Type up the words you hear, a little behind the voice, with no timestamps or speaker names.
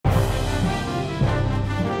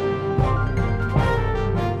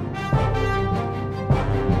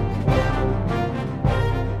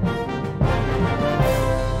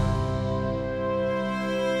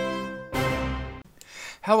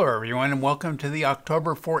Hello everyone and welcome to the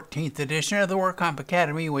October 14th edition of the WorkComp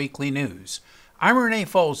Academy Weekly News. I'm Renee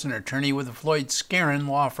Foles, an attorney with the Floyd Skeren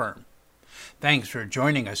Law Firm. Thanks for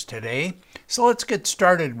joining us today. So let's get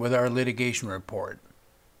started with our litigation report.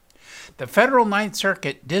 The Federal Ninth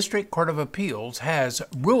Circuit District Court of Appeals has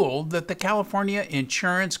ruled that the California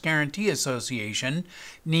Insurance Guarantee Association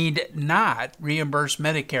need not reimburse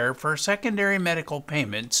Medicare for secondary medical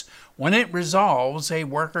payments when it resolves a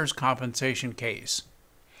workers' compensation case.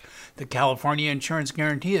 The California Insurance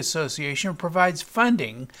Guarantee Association provides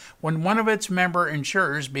funding when one of its member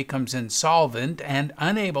insurers becomes insolvent and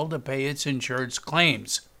unable to pay its insured's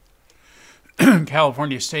claims.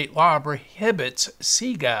 California state law prohibits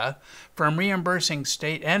CIGA from reimbursing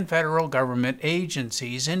state and federal government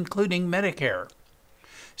agencies, including Medicare.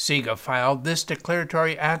 CIGA filed this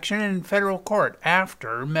declaratory action in federal court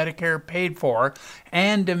after Medicare paid for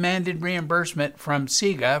and demanded reimbursement from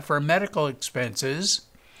CIGA for medical expenses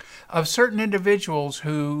of certain individuals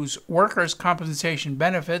whose workers' compensation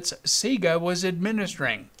benefits CIGA was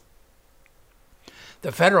administering.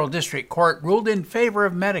 The federal district court ruled in favor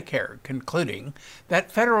of Medicare, concluding that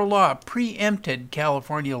federal law preempted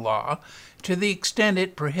California law to the extent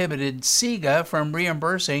it prohibited CIGA from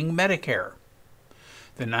reimbursing Medicare.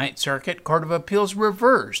 The Ninth Circuit Court of Appeals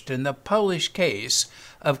reversed in the published case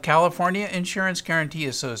of California Insurance Guarantee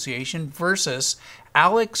Association versus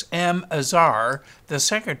Alex M. Azar, the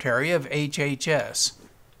Secretary of HHS.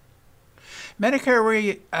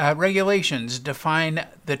 Medicare regulations define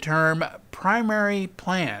the term primary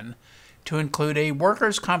plan to include a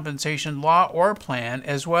workers' compensation law or plan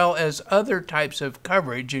as well as other types of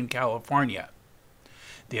coverage in California.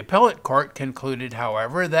 The appellate court concluded,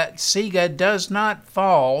 however, that CIGA does not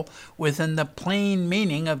fall within the plain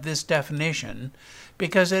meaning of this definition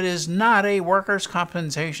because it is not a workers'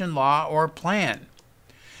 compensation law or plan.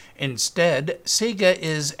 Instead, CIGA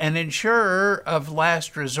is an insurer of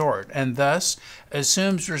last resort and thus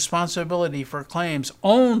assumes responsibility for claims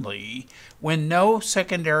only when no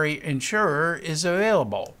secondary insurer is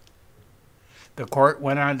available. The court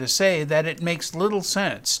went on to say that it makes little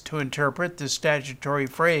sense to interpret the statutory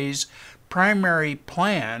phrase primary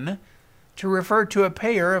plan to refer to a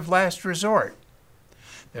payer of last resort.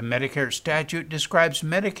 The Medicare statute describes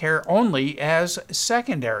Medicare only as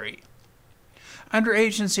secondary. Under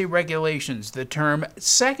agency regulations, the term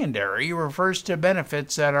secondary refers to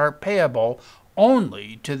benefits that are payable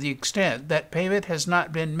only to the extent that payment has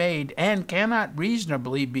not been made and cannot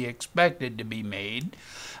reasonably be expected to be made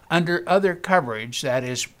under other coverage that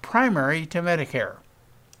is primary to Medicare.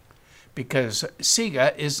 Because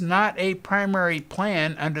CIGA is not a primary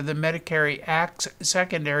plan under the Medicare Act's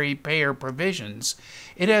secondary payer provisions,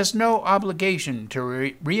 it has no obligation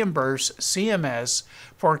to reimburse CMS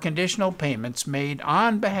for conditional payments made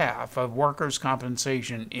on behalf of workers'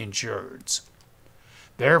 compensation insureds.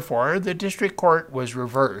 Therefore, the district court was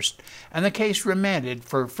reversed and the case remanded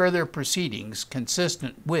for further proceedings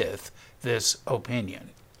consistent with this opinion.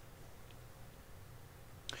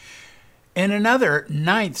 In another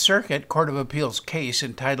Ninth Circuit Court of Appeals case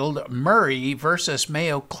entitled Murray v.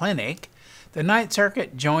 Mayo Clinic, the Ninth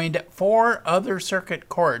Circuit joined 4 other circuit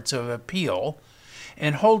courts of appeal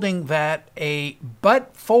in holding that a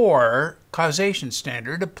but-for causation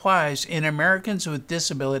standard applies in Americans with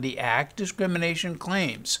Disability Act discrimination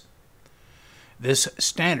claims. This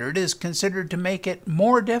standard is considered to make it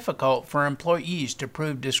more difficult for employees to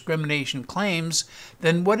prove discrimination claims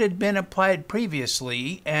than what had been applied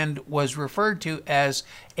previously and was referred to as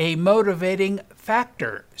a motivating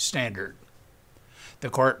factor standard. The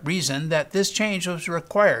court reasoned that this change was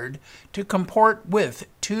required to comport with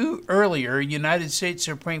 2 earlier United States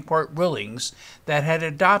Supreme Court rulings that had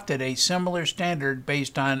adopted a similar standard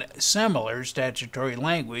based on similar statutory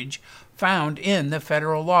language found in the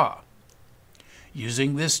federal law.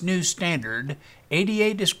 Using this new standard,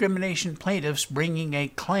 ADA discrimination plaintiffs bringing a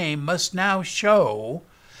claim must now show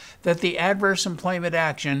that the adverse employment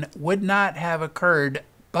action would not have occurred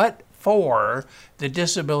but for the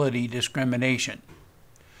disability discrimination.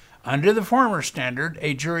 Under the former standard,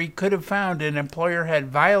 a jury could have found an employer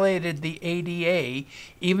had violated the ADA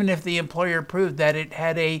even if the employer proved that it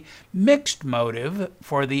had a mixed motive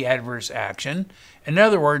for the adverse action, in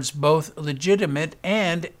other words, both legitimate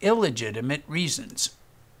and illegitimate reasons.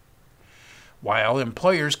 While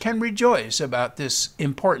employers can rejoice about this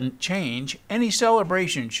important change, any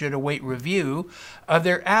celebration should await review of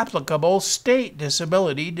their applicable state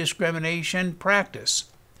disability discrimination practice.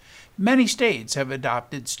 Many states have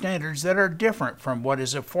adopted standards that are different from what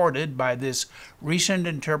is afforded by this recent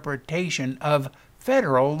interpretation of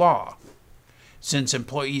federal law. Since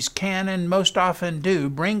employees can and most often do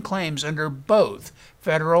bring claims under both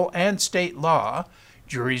federal and state law,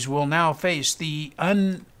 juries will now face the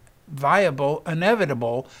inevitable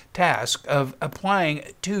task of applying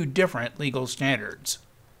two different legal standards.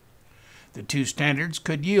 The two standards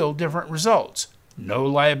could yield different results. No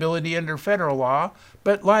liability under federal law,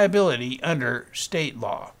 but liability under state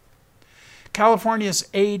law. California's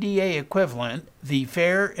ADA equivalent, the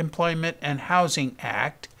Fair Employment and Housing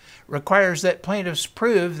Act, requires that plaintiffs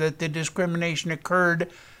prove that the discrimination occurred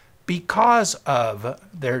because of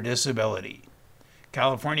their disability.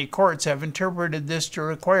 California courts have interpreted this to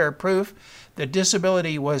require proof that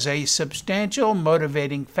disability was a substantial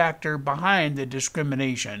motivating factor behind the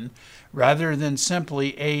discrimination rather than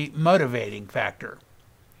simply a motivating factor.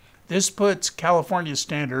 This puts California's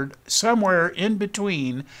standard somewhere in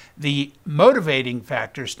between the motivating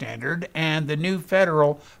factor standard and the new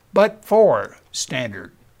federal but-for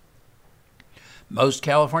standard. Most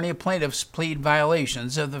California plaintiffs plead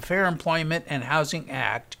violations of the Fair Employment and Housing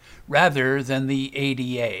Act rather than the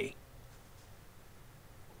ADA.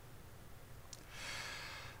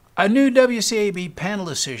 A new WCAB panel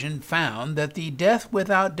decision found that the Death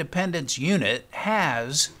Without Dependents unit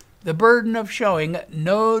has the burden of showing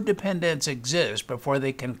no dependents exist before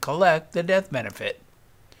they can collect the death benefit.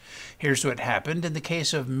 Here's what happened in the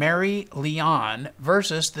case of Mary Leon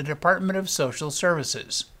versus the Department of Social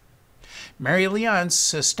Services. Mary Leon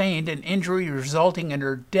sustained an injury resulting in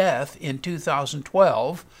her death in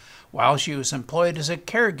 2012 while she was employed as a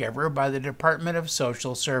caregiver by the Department of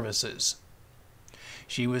Social Services.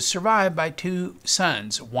 She was survived by two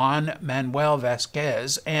sons, Juan Manuel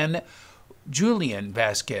Vasquez and Julian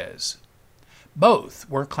Vasquez. Both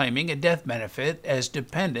were claiming a death benefit as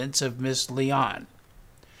dependents of Miss Leon.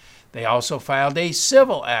 They also filed a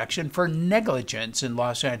civil action for negligence in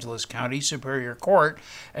Los Angeles County Superior Court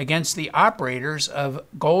against the operators of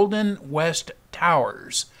Golden West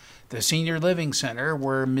Towers, the senior living center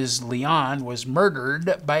where Ms. Leon was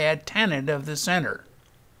murdered by a tenant of the center.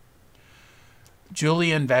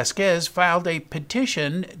 Julian Vasquez filed a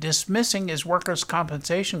petition dismissing his workers'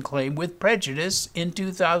 compensation claim with prejudice in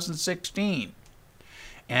 2016.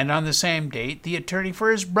 And on the same date, the attorney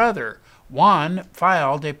for his brother, Juan,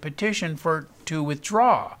 filed a petition to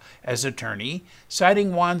withdraw as attorney,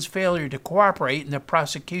 citing Juan's failure to cooperate in the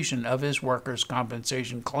prosecution of his workers'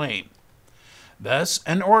 compensation claim. Thus,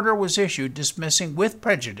 an order was issued dismissing with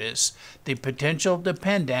prejudice the potential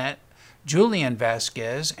dependent Julian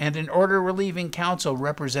Vasquez and an order relieving counsel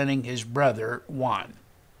representing his brother, Juan.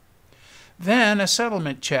 Then a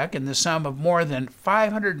settlement check in the sum of more than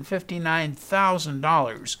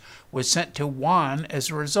 $559,000 was sent to Juan as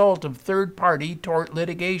a result of third-party tort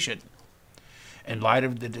litigation. In light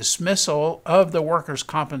of the dismissal of the workers'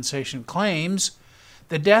 compensation claims,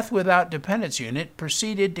 the Death Without Dependents unit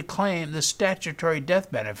proceeded to claim the statutory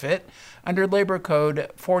death benefit under Labor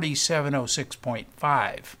Code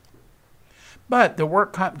 4706.5. But the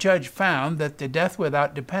work comp judge found that the Death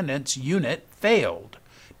Without Dependents unit failed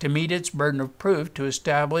to meet its burden of proof to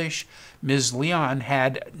establish Ms. Leon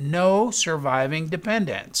had no surviving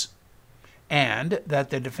dependents, and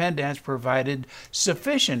that the defendants provided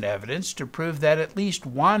sufficient evidence to prove that at least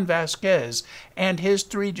Juan Vasquez and his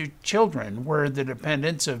three children were the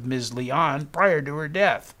dependents of Ms. Leon prior to her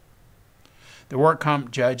death. The work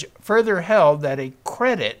comp judge further held that a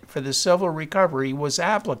credit for the civil recovery was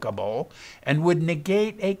applicable and would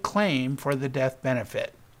negate a claim for the death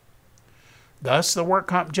benefit. Thus, the work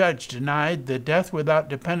comp judge denied the Death Without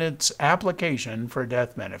Dependents application for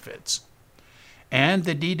death benefits. And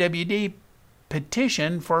the DWD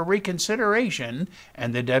petitioned for reconsideration,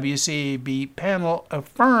 and the WCAB panel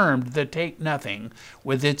affirmed the take-nothing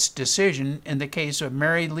with its decision in the case of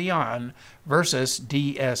Mary Leon versus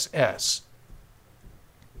DSS.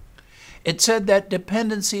 It said that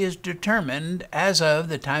dependency is determined as of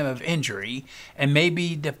the time of injury and may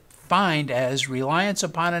be defined as reliance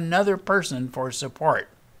upon another person for support.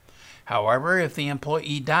 However, if the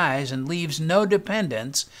employee dies and leaves no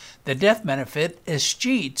dependents, the death benefit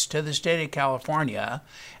escheats to the state of California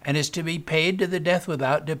and is to be paid to the Death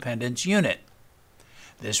Without Dependents unit.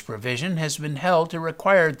 This provision has been held to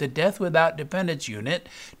require the Death Without Dependents unit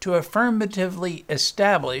to affirmatively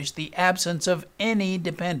establish the absence of any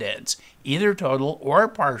dependents, either total or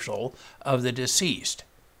partial, of the deceased.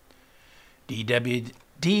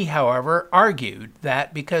 DWD, however, argued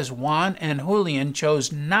that because Juan and Julian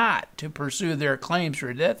chose not to pursue their claims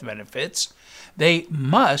for death benefits, they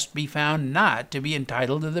must be found not to be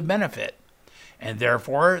entitled to the benefit, and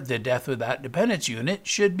therefore the Death Without Dependents unit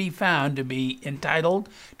should be found to be entitled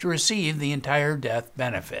to receive the entire death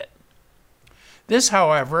benefit. This,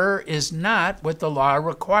 however, is not what the law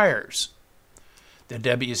requires. The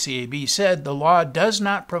WCAB said the law does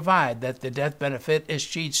not provide that the death benefit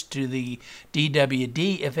escheats to the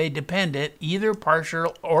DWD if a dependent, either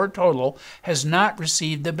partial or total, has not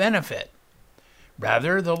received the benefit.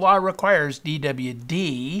 Rather, the law requires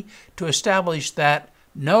DWD to establish that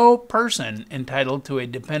no person entitled to a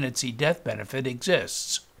dependency death benefit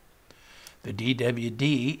exists. The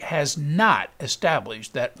DWD has not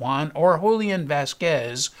established that Juan or Julian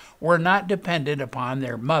Vasquez were not dependent upon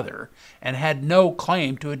their mother and had no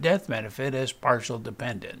claim to a death benefit as partial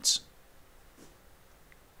dependents.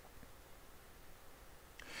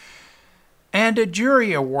 And a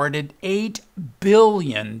jury awarded $8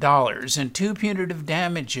 billion in punitive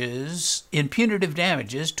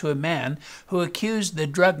damages to a man who accused the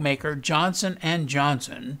drug maker Johnson &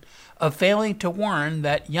 Johnson of failing to warn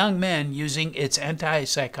that young men using its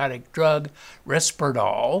antipsychotic drug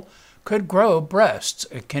Risperdal could grow breasts,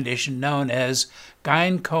 a condition known as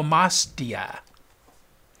gynecomastia.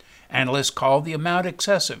 Analysts called the amount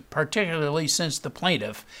excessive, particularly since the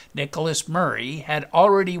plaintiff, Nicholas Murray, had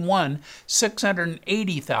already won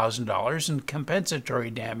 $680,000 in compensatory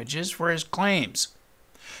damages for his claims.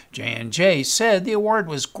 J&J said the award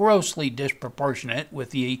was grossly disproportionate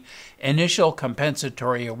with the initial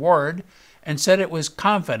compensatory award and said it was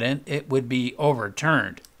confident it would be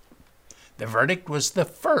overturned. The verdict was the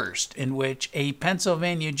first in which a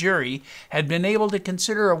Pennsylvania jury had been able to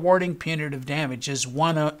consider awarding punitive damages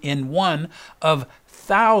in one of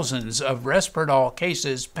thousands of Risperdal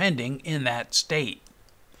cases pending in that state.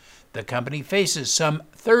 The company faces some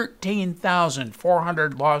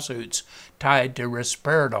 13,400 lawsuits tied to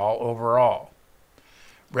Risperdal overall.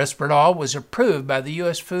 Risperdal was approved by the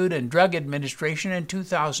U.S. Food and Drug Administration in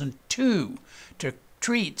 2002 to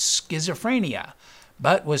treat schizophrenia,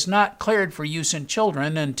 but was not cleared for use in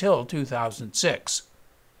children until 2006.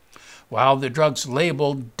 While the drug's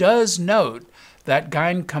label does note that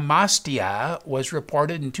gynecomastia was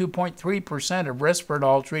reported in 2.3% of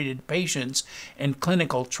Risperdal-treated patients in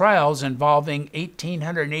clinical trials involving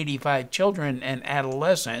 1,885 children and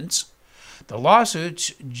adolescents, the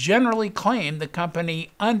lawsuits generally claim the company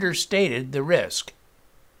understated the risk.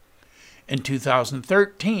 In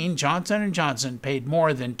 2013, Johnson & Johnson paid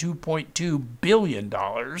more than $2.2 billion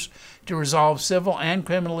to resolve civil and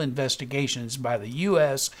criminal investigations by the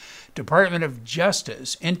U.S. Department of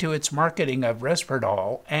Justice into its marketing of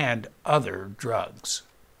Risperdal and other drugs.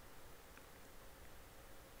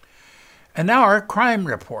 And now our crime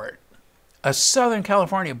report. A Southern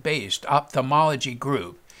California-based ophthalmology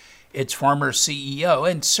group, its former CEO,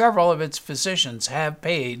 and several of its physicians have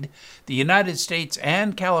paid the United States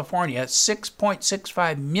and California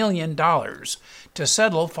 $6.65 million to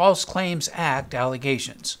settle False Claims Act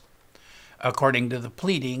allegations. According to the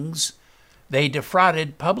pleadings, they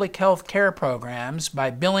defrauded public health care programs by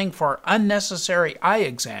billing for unnecessary eye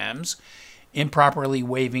exams, improperly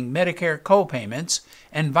waiving Medicare co-payments,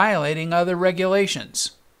 and violating other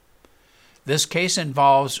regulations. This case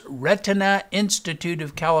involves Retina Institute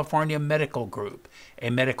of California Medical Group, a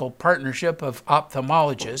medical partnership of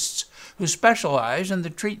ophthalmologists who specialize in the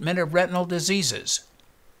treatment of retinal diseases.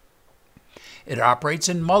 It operates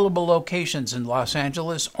in multiple locations in Los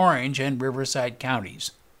Angeles, Orange, and Riverside counties.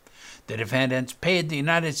 The defendants paid the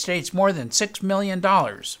United States more than $6 million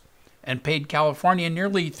and paid California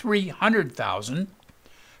nearly $300,000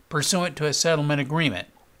 pursuant to a settlement agreement.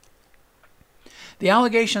 The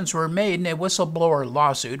allegations were made in a whistleblower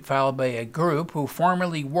lawsuit filed by a group who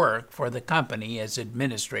formerly worked for the company as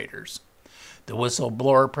administrators. The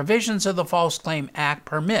whistleblower provisions of the False Claim Act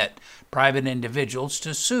permit private individuals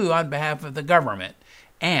to sue on behalf of the government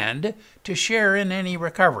and to share in any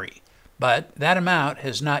recovery, but that amount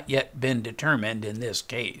has not yet been determined in this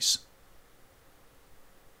case.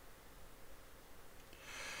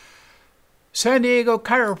 San Diego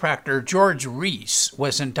chiropractor George Reese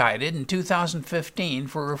was indicted in 2015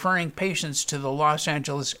 for referring patients to the Los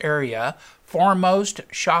Angeles area Foremost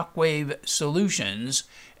Shockwave Solutions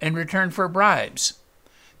in return for bribes.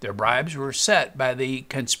 The bribes were set by the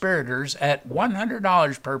conspirators at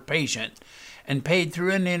 $100 per patient and paid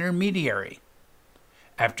through an intermediary.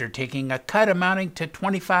 After taking a cut amounting to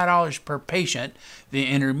 $25 per patient, the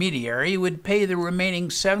intermediary would pay the remaining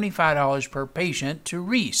 $75 per patient to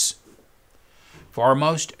Reese.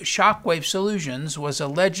 Foremost Shockwave Solutions was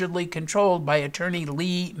allegedly controlled by attorney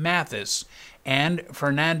Lee Mathis and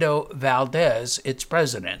Fernando Valdez, its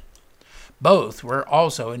president. Both were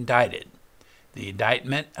also indicted. The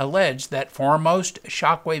indictment alleged that Foremost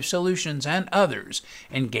Shockwave Solutions and others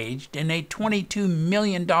engaged in a $22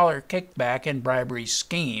 million kickback and bribery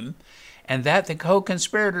scheme and that the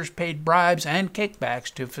co-conspirators paid bribes and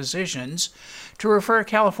kickbacks to physicians to refer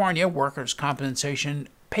California workers' compensation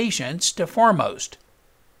patients to Foremost.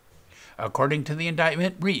 According to the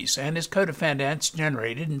indictment, Reese and his co-defendants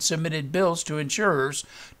generated and submitted bills to insurers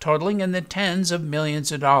totaling in the tens of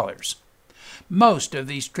millions of dollars. Most of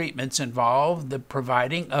these treatments involve the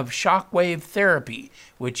providing of shockwave therapy,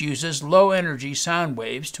 which uses low-energy sound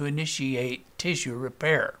waves to initiate tissue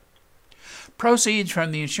repair. Proceeds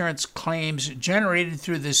from the insurance claims generated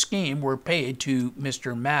through this scheme were paid to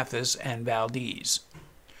Mr. Mathis and Valdez.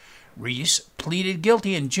 Reese pleaded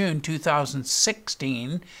guilty in June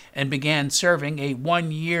 2016 and began serving a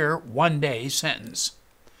 1-year, 1-day sentence.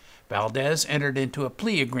 Valdez entered into a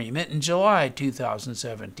plea agreement in July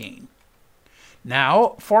 2017.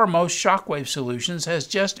 Now, Foremost Shockwave Solutions has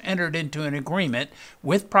just entered into an agreement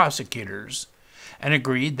with prosecutors and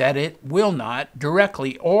agreed that it will not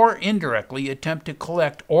directly or indirectly attempt to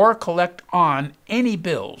collect on any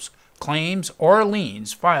bills, claims, or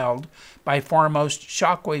liens filed by Foremost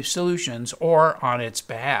Shockwave Solutions or on its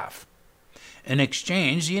behalf. In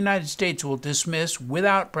exchange, the United States will dismiss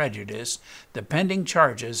without prejudice the pending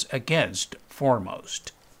charges against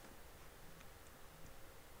Foremost.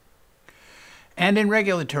 And in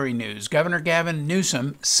regulatory news, Governor Gavin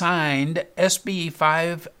Newsom signed SB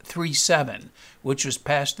 537, which was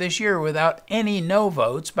passed this year without any no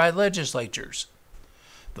votes by legislatures.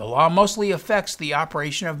 The law mostly affects the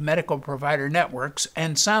operation of medical provider networks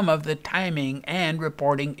and some of the timing and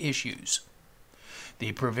reporting issues.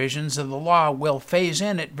 The provisions of the law will phase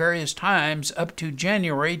in at various times up to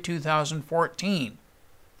January 2014.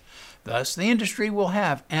 Thus, the industry will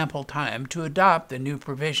have ample time to adopt the new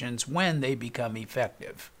provisions when they become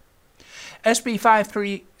effective. SB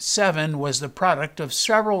 537 was the product of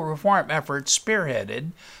several reform efforts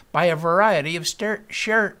spearheaded by a variety of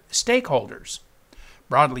stakeholders.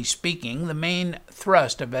 Broadly speaking, the main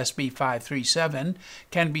thrust of SB 537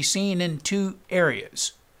 can be seen in two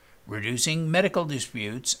areas: reducing medical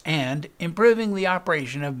disputes and improving the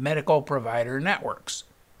operation of medical provider networks.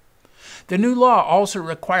 The new law also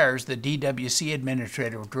requires the DWC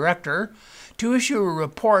Administrative Director to issue a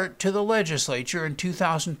report to the legislature in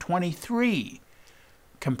 2023,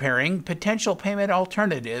 comparing potential payment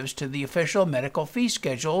alternatives to the official medical fee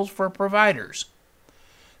schedules for providers.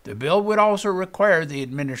 The bill would also require the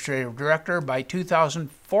Administrative Director by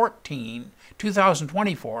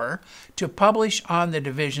 2024 to publish on the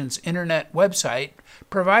Division's Internet website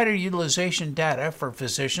provider utilization data for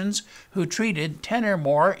physicians who treated 10 or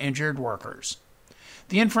more injured workers.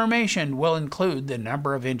 The information will include the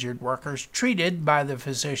number of injured workers treated by the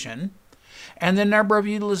physician and the number of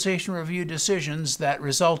utilization review decisions that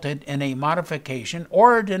resulted in a modification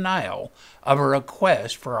or a denial of a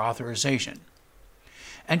request for authorization.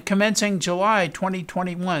 And commencing July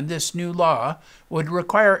 2021, this new law would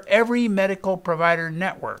require every medical provider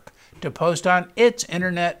network to post on its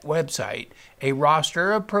Internet website a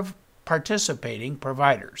roster of participating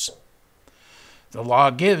providers. The law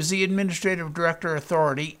gives the Administrative Director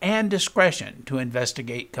authority and discretion to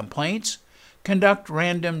investigate complaints, conduct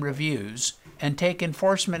random reviews, and take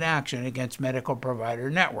enforcement action against medical provider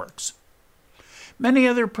networks. Many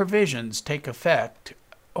other provisions take effect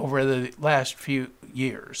over the last few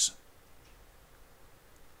years.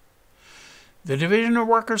 The Division of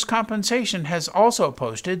Workers' Compensation has also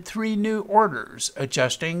posted 3 new orders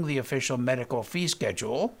adjusting the official medical fee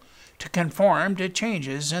schedule to conform to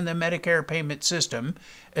changes in the Medicare payment system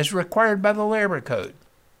as required by the Labor Code.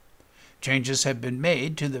 Changes have been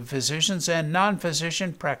made to the physicians and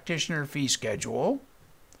non-physician practitioner fee schedule,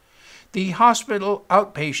 the hospital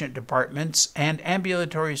outpatient departments and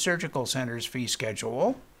ambulatory surgical centers fee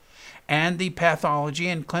schedule, and the pathology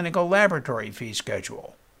and clinical laboratory fee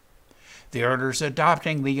schedule. The orders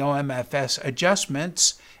adopting the OMFS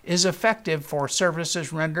adjustments is effective for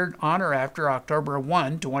services rendered on or after October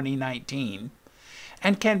 1, 2019,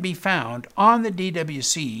 and can be found on the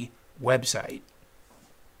DWC website.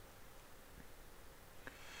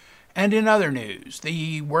 And in other news,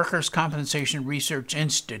 the Workers' Compensation Research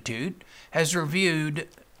Institute has reviewed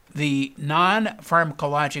the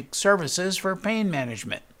non-pharmacologic services for pain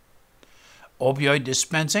management. Opioid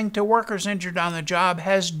dispensing to workers injured on the job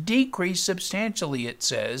has decreased substantially, it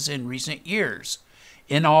says, in recent years,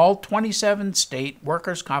 in all 27 state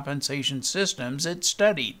workers' compensation systems it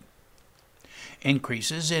studied.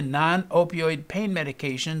 Increases in non-opioid pain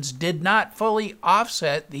medications did not fully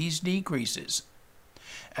offset these decreases.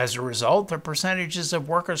 As a result, the percentages of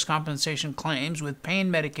workers' compensation claims with pain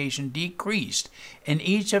medication decreased in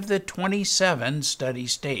each of the 27 study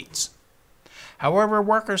states. However,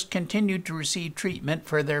 workers continued to receive treatment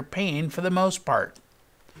for their pain for the most part.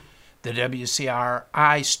 The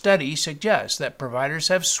WCRI study suggests that providers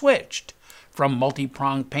have switched from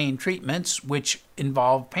multi-pronged pain treatments, which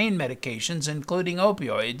involve pain medications, including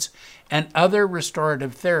opioids and other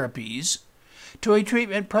restorative therapies, to a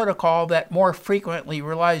treatment protocol that more frequently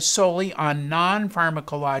relies solely on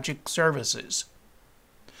non-pharmacologic services.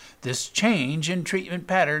 This change in treatment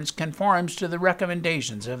patterns conforms to the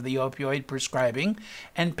recommendations of the opioid prescribing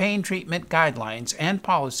and pain treatment guidelines and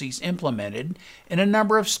policies implemented in a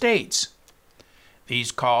number of states.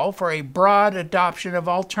 These call for a broad adoption of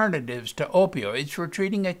alternatives to opioids for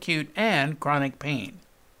treating acute and chronic pain.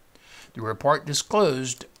 The report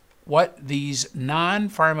disclosed what these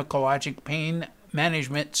non-pharmacologic pain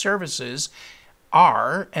management services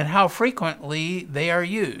are and how frequently they are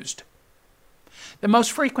used. The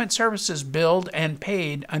most frequent services billed and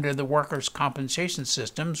paid under the workers' compensation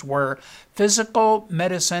systems were physical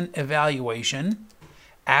medicine evaluation,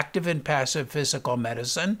 active and passive physical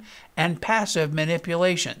medicine, and passive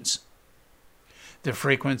manipulations. The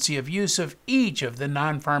frequency of use of each of the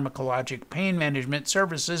non-pharmacologic pain management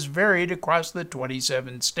services varied across the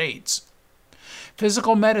 27 states.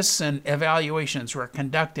 Physical medicine evaluations were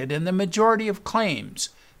conducted in the majority of claims,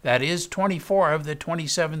 that is, 24 of the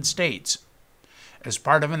 27 states. As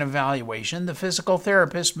part of an evaluation, the physical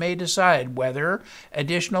therapist may decide whether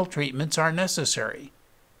additional treatments are necessary.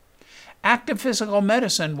 Active physical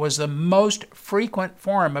medicine was the most frequent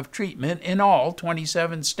form of treatment in all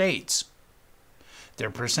 27 states.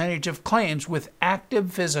 Their percentage of claims with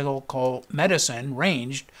active physical medicine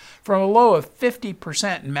ranged from a low of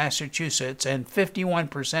 50% in Massachusetts and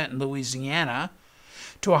 51% in Louisiana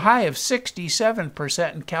to a high of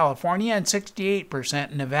 67% in California and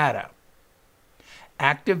 68% in Nevada.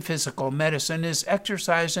 Active physical medicine is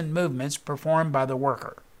exercise and movements performed by the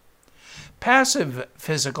worker. Passive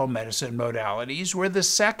physical medicine modalities were the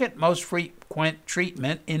second most frequent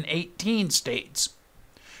treatment in 18 states,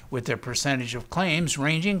 with their percentage of claims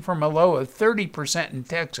ranging from a low of 30% in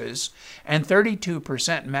Texas and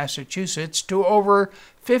 32% in Massachusetts to over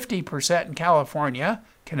 50% in California,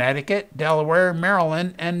 Connecticut, Delaware,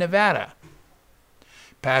 Maryland, and Nevada.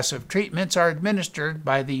 Passive treatments are administered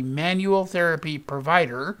by the manual therapy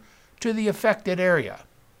provider to the affected area.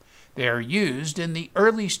 They are used in the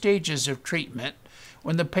early stages of treatment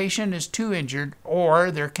when the patient is too injured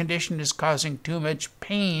or their condition is causing too much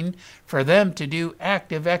pain for them to do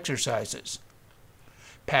active exercises.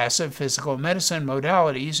 Passive physical medicine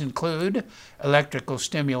modalities include electrical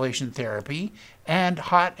stimulation therapy and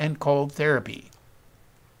hot and cold therapy.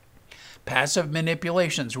 Passive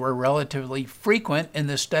manipulations were relatively frequent in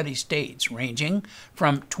the study states, ranging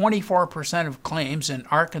from 24% of claims in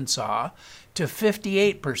Arkansas to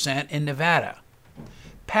 58% in Nevada.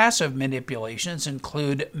 Passive manipulations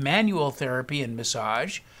include manual therapy and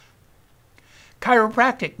massage.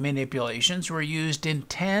 Chiropractic manipulations were used in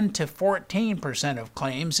 10 to 14% of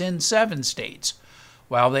claims in 7 states,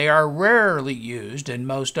 while they are rarely used in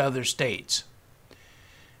most other states.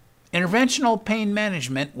 Interventional pain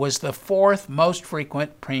management was the 4th most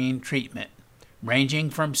frequent pain treatment, ranging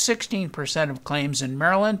from 16% of claims in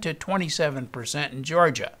Maryland to 27% in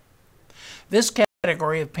Georgia. This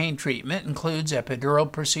category of pain treatment includes epidural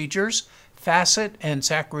procedures, facet and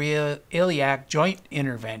sacroiliac joint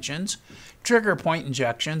interventions, trigger point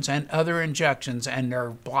injections, and other injections and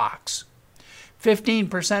nerve blocks.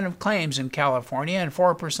 15% of claims in California and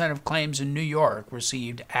 4% of claims in New York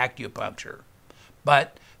received acupuncture,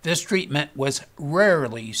 but this treatment was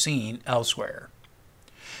rarely seen elsewhere.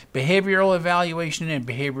 Behavioral evaluation and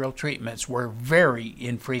behavioral treatments were very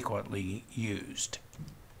infrequently used.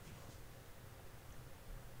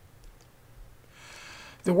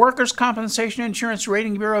 The Workers' Compensation Insurance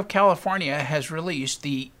Rating Bureau of California has released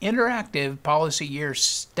the Interactive Policy Year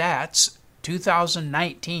Stats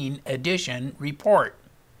 2019 edition report.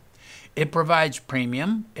 It provides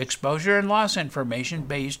premium, exposure, and loss information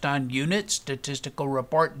based on unit statistical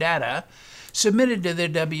report data submitted to the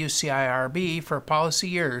WCIRB for policy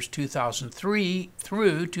years 2003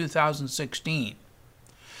 through 2016.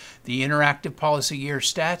 The Interactive Policy Year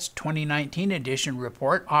Stats 2019 edition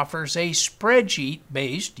report offers a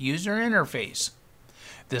spreadsheet-based user interface.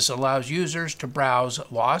 This allows users to browse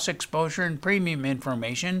loss, exposure, and premium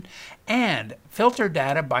information and filter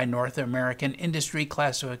data by North American Industry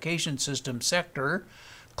Classification System sector,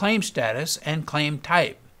 claim status, and claim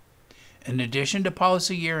type. In addition to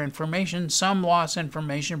policy year information, some loss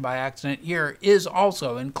information by accident year is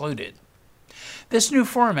also included. This new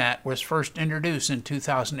format was first introduced in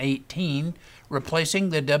 2018, replacing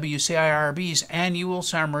the WCIRB's annual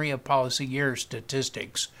Summary of Policy Year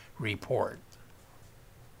Statistics report.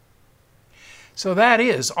 So that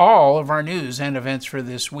is all of our news and events for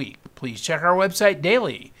this week. Please check our website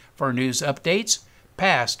daily for news updates,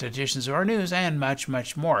 past editions of our news, and much,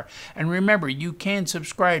 much more. And remember, you can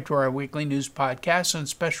subscribe to our weekly news podcasts and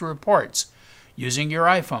special reports using your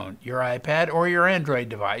iPhone, your iPad, or your Android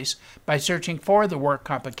device by searching for the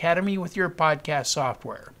WorkComp Academy with your podcast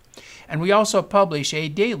software. And we also publish a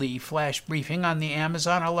daily flash briefing on the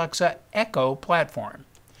Amazon Alexa Echo platform.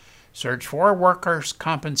 Search for Workers'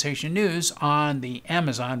 Compensation News on the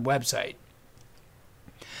Amazon website.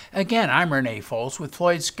 Again, I'm Renee Foles with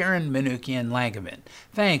Floyd Skeren, Manukian, Langevin.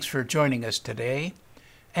 Thanks for joining us today,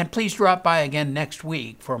 and please drop by again next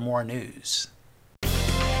week for more news.